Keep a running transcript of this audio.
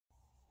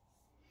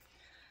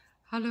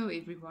Hello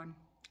everyone,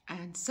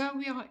 and so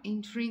we are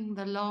entering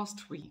the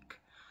last week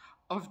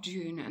of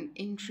June and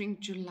entering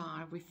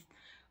July. We've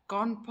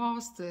gone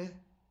past the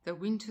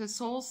winter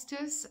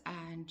solstice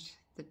and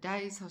the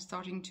days are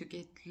starting to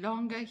get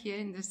longer here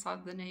in the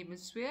southern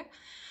hemisphere,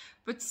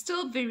 but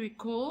still very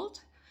cold.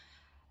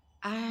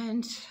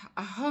 And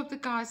I hope the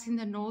guys in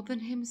the northern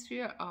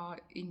hemisphere are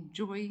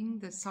enjoying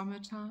the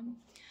summertime.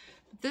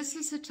 This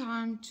is a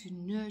time to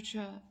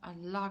nurture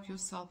and love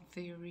yourself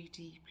very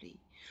deeply.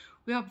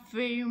 We are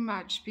very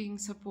much being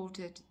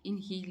supported in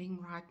healing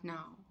right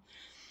now.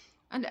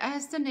 And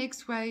as the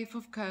next wave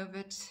of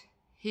COVID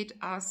hit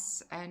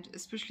us, and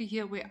especially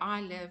here where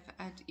I live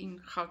and in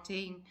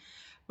Gauteng,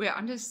 we're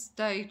under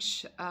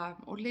stage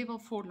or level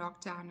 4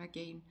 lockdown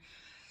again.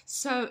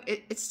 So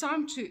it's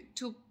time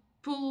to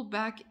pull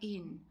back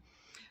in,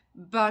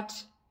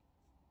 but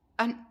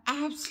an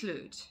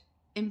absolute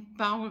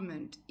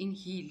empowerment in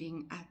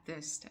healing at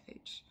this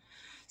stage.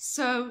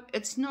 So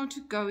it's not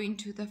to go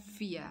into the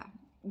fear.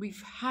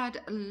 We've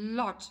had a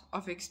lot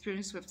of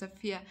experience with the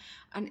fear,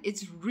 and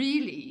it's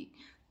really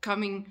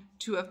coming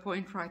to a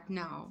point right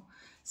now.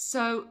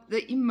 So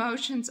the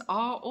emotions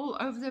are all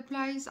over the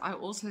place. I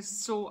also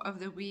saw over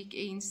the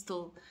weekend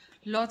still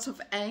lots of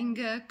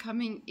anger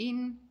coming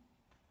in.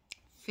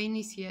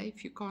 Fenny's here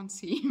if you can't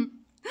see him.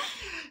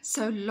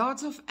 So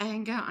lots of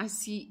anger. I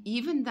see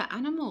even the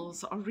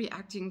animals are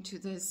reacting to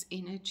this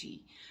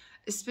energy,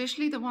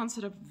 especially the ones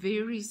that are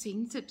very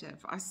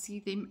sensitive. I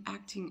see them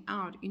acting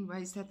out in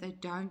ways that they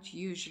don't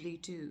usually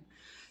do.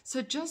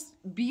 So just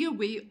be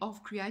aware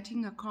of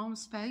creating a calm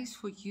space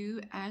for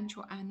you and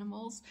your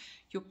animals,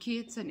 your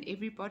kids and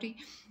everybody,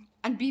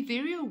 and be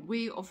very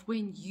aware of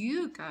when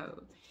you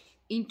go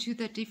into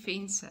the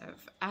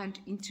defensive and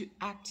into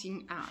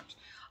acting out.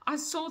 I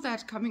saw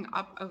that coming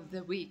up over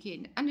the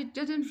weekend and it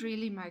didn't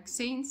really make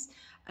sense,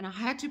 and I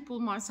had to pull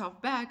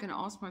myself back and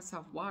ask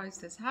myself, why is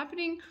this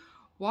happening?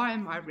 Why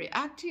am I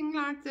reacting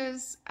like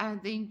this?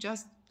 And then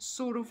just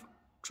sort of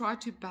try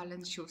to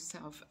balance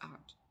yourself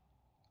out.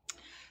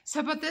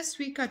 So, but this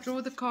week I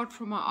draw the card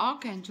from my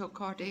Archangel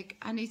card deck,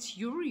 and it's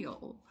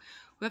Uriel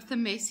with the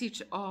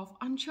message of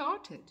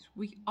uncharted.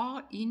 We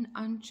are in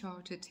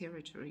uncharted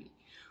territory.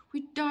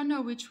 We don't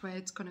know which way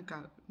it's going to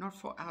go, not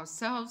for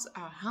ourselves,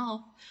 our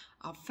health,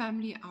 our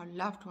family, our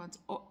loved ones,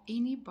 or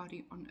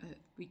anybody on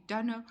earth. We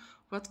don't know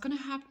what's going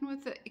to happen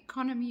with the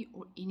economy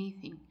or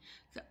anything.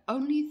 The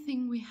only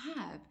thing we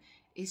have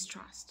is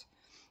trust.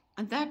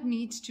 And that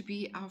needs to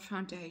be our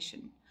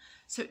foundation.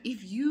 So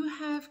if you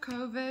have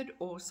COVID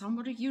or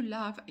somebody you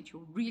love and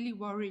you're really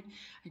worried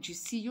and you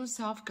see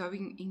yourself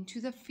going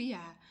into the fear,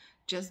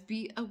 just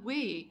be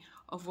aware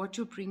of what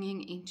you're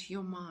bringing into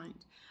your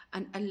mind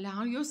and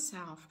allow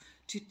yourself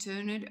to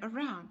turn it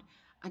around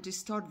and to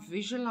start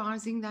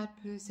visualizing that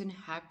person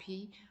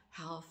happy,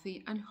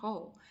 healthy and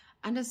whole,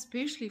 and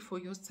especially for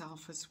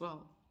yourself as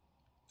well.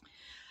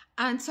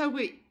 And so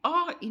we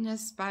are in a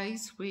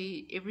space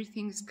where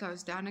everything's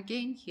closed down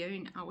again here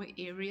in our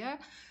area.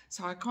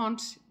 So I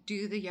can't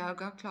do the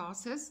yoga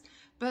classes,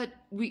 but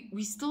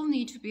we still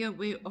need to be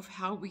aware of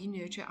how we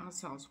nurture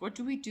ourselves. What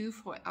do we do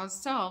for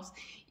ourselves,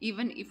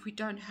 even if we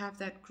don't have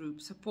that group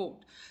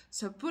support?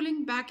 So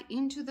pulling back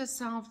into the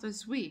self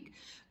this week,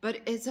 but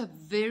it's a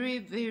very,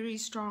 very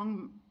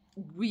strong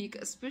week,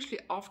 especially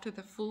after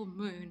the full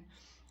moon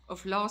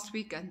of last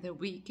week and the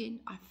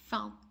weekend. I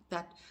felt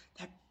that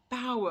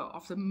power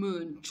of the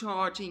moon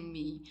charging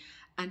me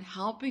and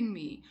helping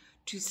me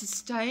to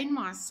sustain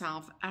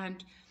myself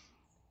and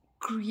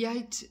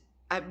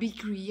be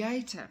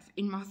creative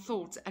in my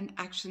thoughts and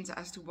actions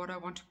as to what I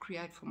want to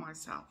create for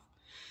myself.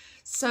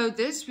 So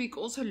this week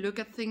also look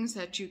at things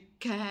that you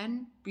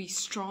can be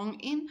strong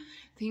in,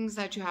 things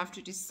that you have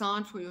to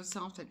decide for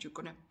yourself that you're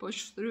going to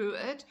push through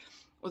it,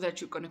 or that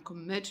you're going to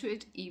commit to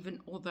it, even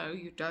although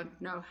you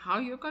don't know how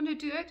you're going to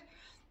do it.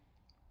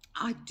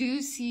 I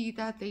do see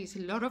that there's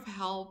a lot of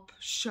help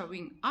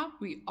showing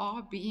up. We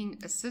are being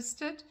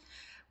assisted.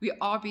 We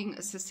are being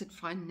assisted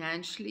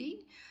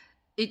financially.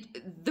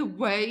 The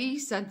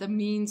ways and the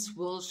means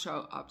will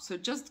show up. So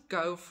just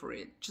go for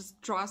it.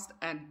 Just trust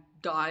and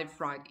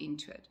dive right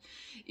into it.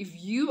 If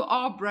you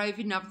are brave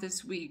enough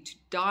this week to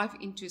dive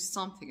into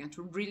something and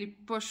to really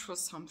push for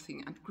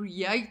something and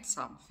create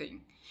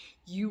something,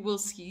 you will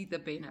see the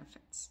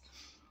benefits.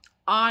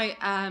 I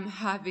am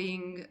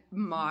having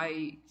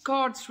my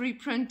cards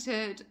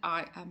reprinted.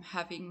 I am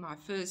having my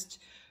first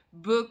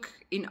book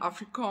in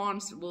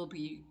Afrikaans will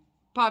be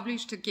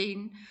published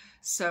again.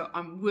 So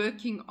I'm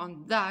working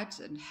on that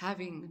and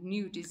having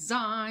new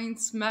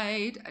designs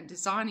made and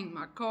designing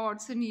my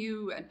cards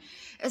anew. And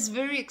it's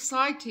very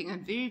exciting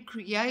and very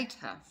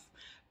creative,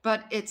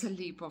 but it's a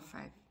leap of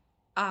faith.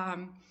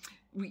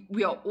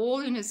 We are all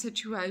in a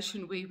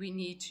situation where we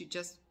need to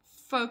just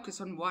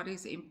focus on what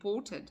is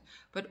important,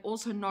 but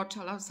also not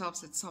tell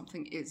ourselves that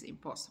something is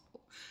impossible.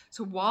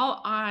 So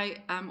while I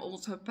am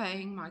also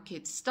paying my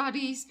kids'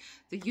 studies,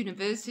 the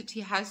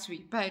university has to be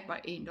paid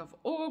by end of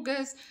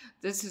August.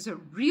 This is a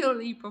real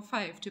leap of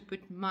faith to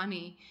put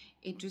money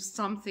into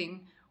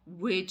something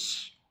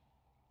which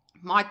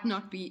might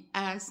not be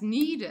as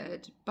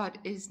needed, but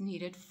is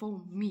needed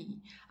for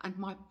me and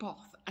my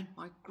path and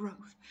my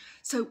growth.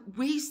 So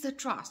where's the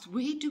trust?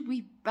 Where do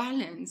we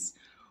balance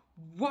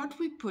what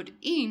we put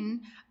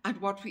in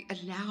and what we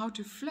allow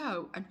to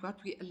flow and what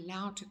we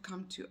allow to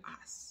come to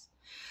us?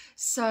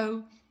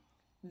 So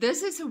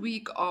this is a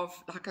week of,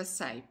 like I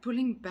say,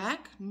 pulling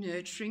back,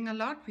 nurturing a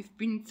lot. We've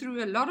been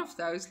through a lot of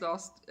those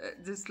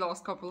this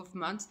last couple of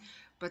months,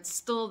 but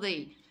still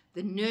there.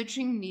 The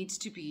nurturing needs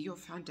to be your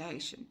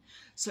foundation.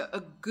 So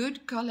a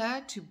good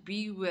color to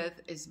be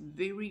with is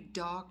very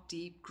dark,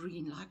 deep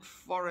green, like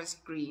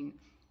forest green,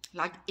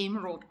 like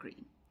emerald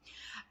green.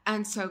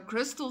 And so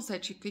crystals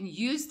that you can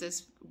use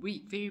this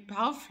week very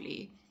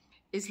powerfully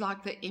is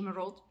like the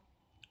emerald,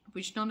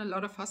 which not a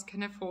lot of us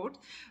can afford,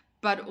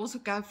 but also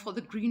go for the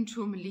green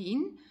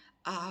tourmaline.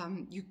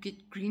 You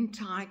get green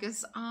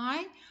tiger's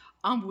eye.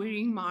 I'm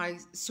wearing my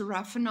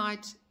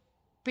seraphinite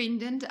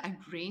pendant and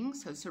ring,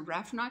 so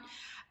seraphinite.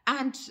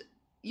 And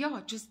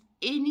yeah, just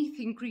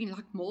anything green,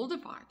 like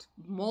moldavite.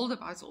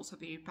 Moldavite is also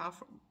very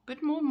powerful. A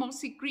bit more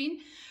mossy green,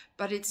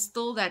 but it's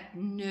still that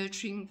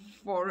nurturing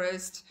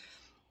forest,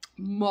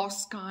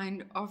 moss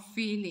kind of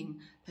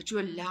feeling that you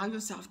allow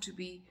yourself to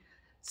be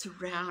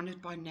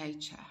surrounded by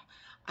nature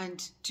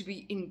and to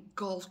be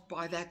engulfed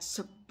by that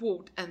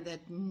support and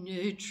that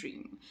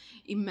nurturing.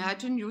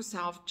 Imagine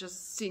yourself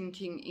just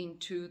sinking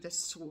into the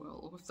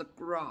soil with the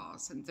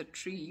grass and the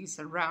trees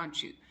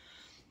around you.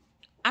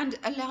 And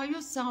allow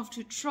yourself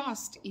to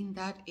trust in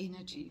that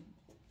energy.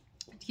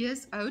 And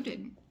here's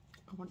Odin.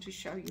 I want to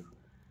show you.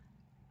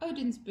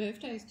 Odin's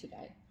birthday is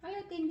today. Hello,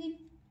 Ding Ding.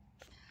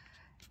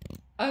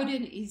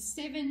 Odin is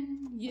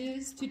 7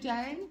 years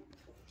today.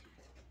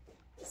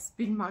 He's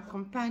been my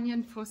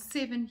companion for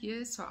 7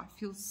 years, so I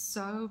feel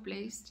so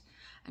blessed.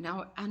 And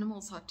our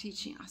animals are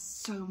teaching us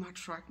so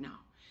much right now.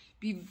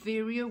 Be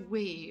very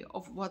aware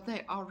of what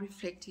they are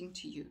reflecting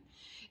to you.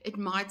 It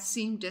might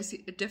seem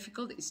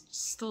difficult. It's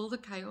still the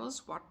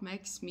chaos. What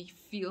makes me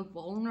feel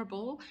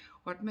vulnerable?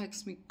 What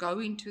makes me go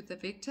into the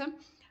victim?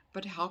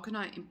 But how can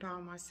I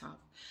empower myself?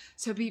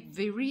 So be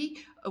very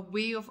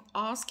aware of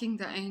asking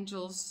the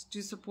angels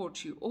to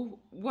support you, or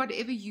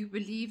whatever you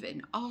believe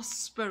in. Ask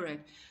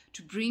Spirit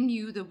to bring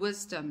you the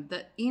wisdom,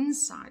 the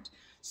insight,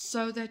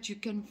 so that you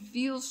can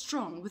feel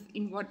strong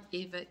within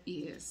whatever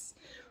is.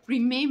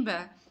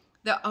 Remember,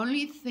 the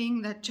only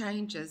thing that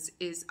changes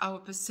is our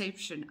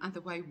perception and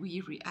the way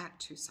we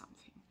react to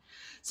something.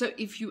 So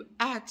if you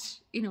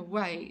act in a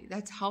way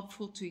that's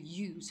helpful to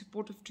you,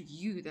 supportive to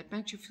you, that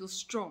makes you feel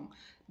strong,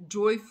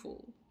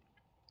 joyful,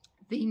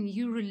 then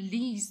you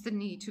release the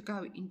need to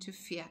go into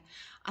fear.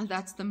 And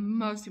that's the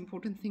most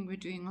important thing we're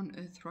doing on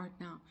earth right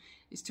now,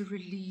 is to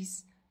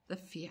release the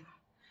fear.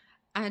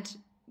 And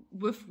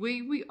with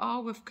where we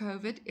are with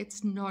COVID,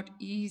 it's not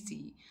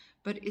easy.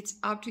 But it's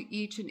up to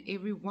each and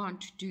every one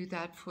to do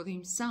that for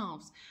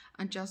themselves,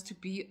 and just to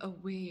be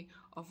aware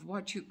of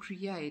what you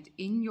create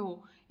in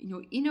your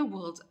inner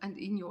world and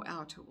in your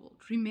outer world.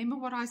 Remember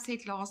what I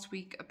said last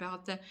week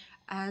about the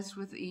as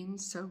within,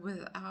 so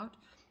without?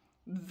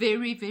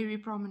 Very, very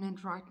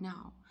prominent right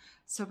now.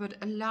 So, but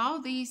allow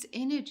these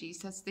energies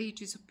that's there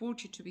to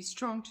support you to be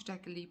strong, to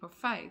take a leap of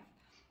faith,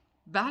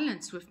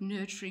 balance with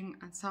nurturing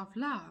and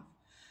self-love,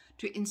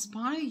 to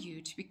inspire you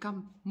to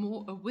become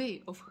more aware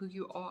of who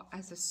you are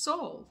as a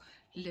soul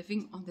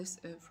living on this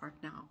earth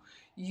right now.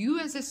 You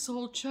as a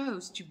soul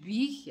chose to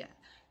be here,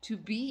 to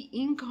be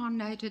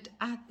incarnated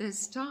at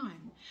this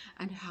time.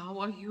 And how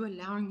are you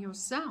allowing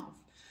yourself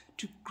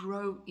to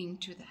grow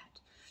into that?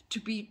 To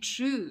be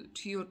true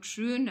to your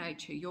true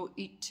nature, your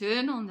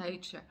eternal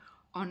nature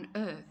on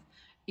earth,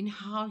 in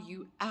how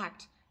you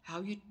act,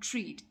 how you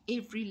treat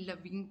every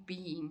living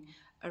being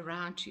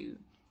around you,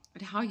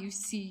 and how you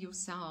see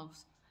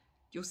yourself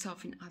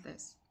in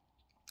others.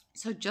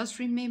 So just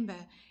remember,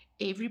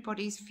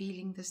 everybody's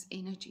feeling this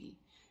energy.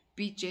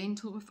 Be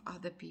gentle with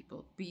other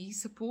people. Be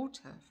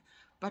supportive,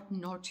 but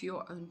not to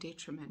your own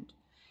detriment.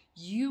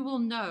 You will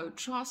know,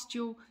 trust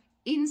your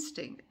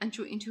instinct and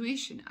your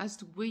intuition as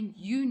to when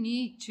you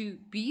need to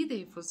be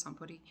there for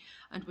somebody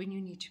and when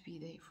you need to be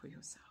there for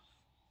yourself.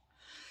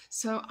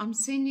 So I'm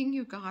sending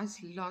you guys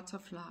lots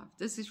of love.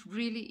 This is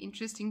really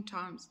interesting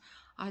times.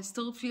 I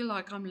still feel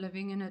like I'm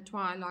living in a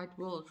twilight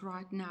world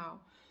right now.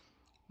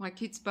 My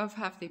kids both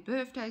have their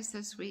birthdays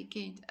this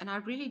weekend, and I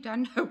really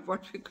don't know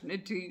what we're going to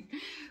do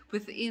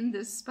within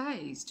this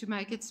space to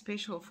make it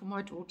special for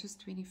my daughter's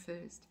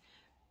 21st.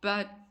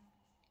 But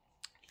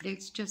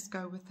let's just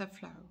go with the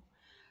flow.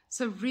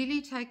 So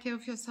really take care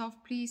of yourself,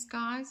 please,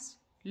 guys.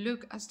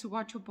 Look as to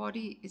what your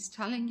body is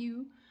telling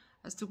you,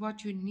 as to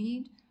what you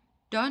need.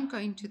 Don't go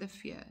into the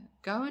fear.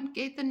 Go and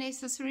get the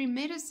necessary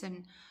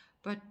medicine,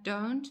 but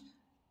don't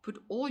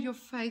put all your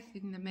faith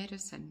in the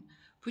medicine.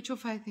 Put your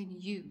faith in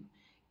you,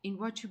 in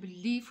what you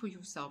believe for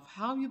yourself,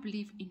 how you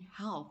believe in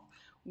health,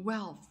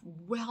 wealth,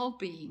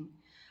 well-being,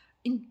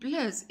 in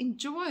bliss, in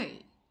joy,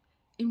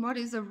 in what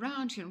is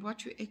around you and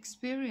what you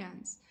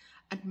experience,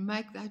 and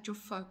make that your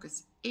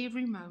focus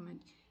every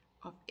moment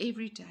of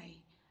every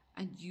day,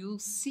 and you'll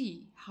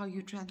see how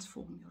you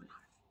transform your life.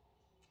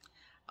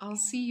 I'll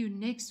see you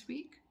next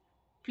week.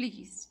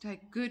 Please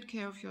take good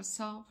care of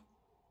yourself.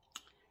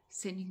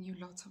 Sending you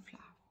lots of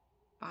love.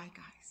 Bye,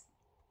 guys.